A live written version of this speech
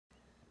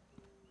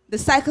The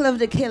cycle of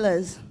the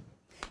killers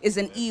is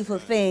an evil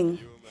thing.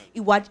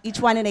 Each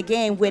one in a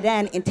game with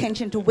an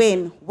intention to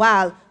win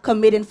while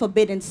committing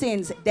forbidden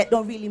sins that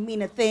don't really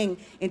mean a thing.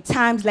 In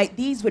times like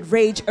these with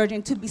rage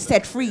urging to be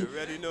set free.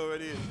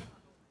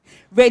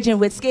 Raging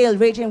with scale,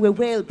 raging with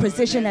will,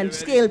 precision and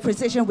skill,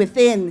 precision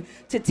within,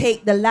 to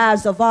take the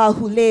lives of all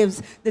who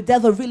lives. The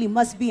devil really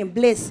must be in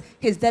bliss.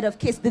 His death of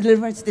kiss,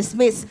 deliverance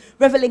dismissed.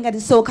 Reveling at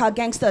the so-called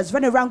gangsters,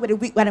 running around with the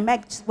weak, with the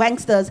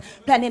wanksters,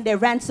 planning their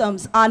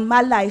ransoms on my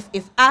life.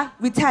 If I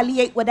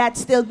retaliate, would that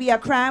still be a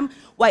crime?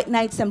 White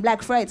knights and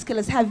black friars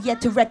killers have yet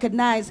to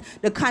recognize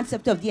the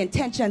concept of the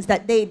intentions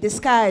that they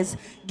disguise.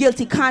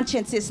 Guilty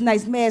consciences,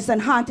 nightmares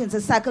and hauntings.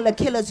 A cycle of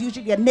killers,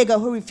 usually a nigga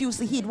who refuse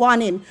to heed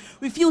warning,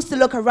 refuse to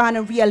look around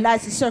and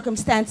realize the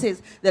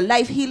circumstances. The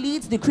life he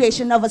leads, the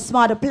creation of a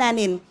smarter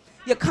planning.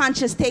 Your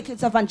conscious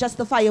takings of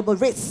unjustifiable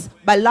risks.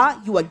 By law,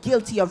 you are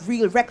guilty of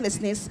real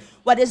recklessness.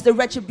 What is the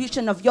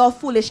retribution of your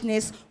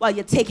foolishness while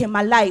you're taking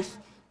my life?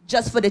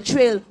 Just for the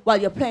thrill, while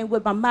you're playing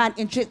with my mind,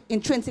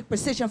 intrinsic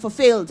precision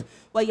fulfilled.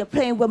 While you're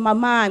playing with my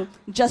mind,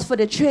 just for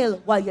the thrill,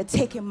 while you're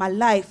taking my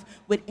life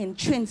with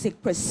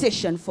intrinsic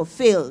precision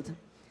fulfilled.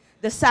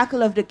 The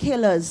cycle of the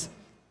killers,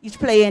 each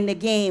player in the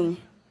game.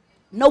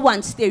 No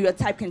one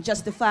stereotype can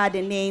justify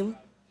the name.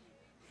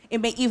 It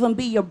may even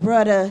be your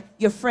brother,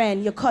 your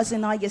friend, your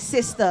cousin, or your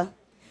sister.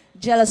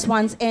 Jealous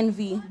ones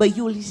envy, but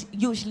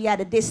usually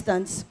at a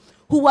distance.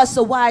 Who was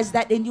so wise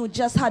that they knew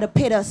just how to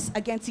pit us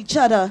against each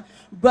other.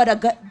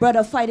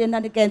 Brother fighting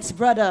against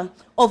brother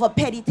over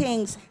petty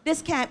things. This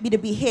can't be the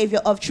behavior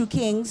of true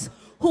kings.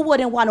 Who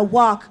wouldn't want to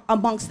walk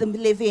amongst the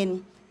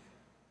living?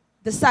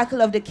 The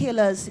cycle of the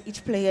killers,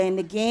 each player in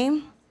the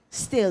game.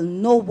 Still,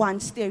 no one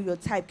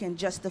stereotype can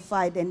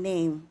justify their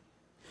name.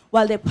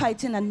 While they're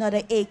fighting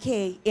another AK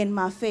in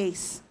my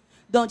face.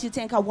 Don't you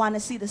think I want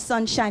to see the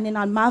sun shining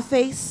on my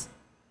face?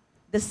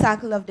 The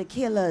cycle of the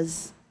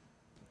killers.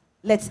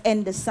 Let's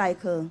end the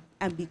cycle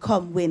and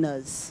become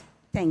winners.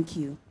 Thank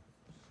you.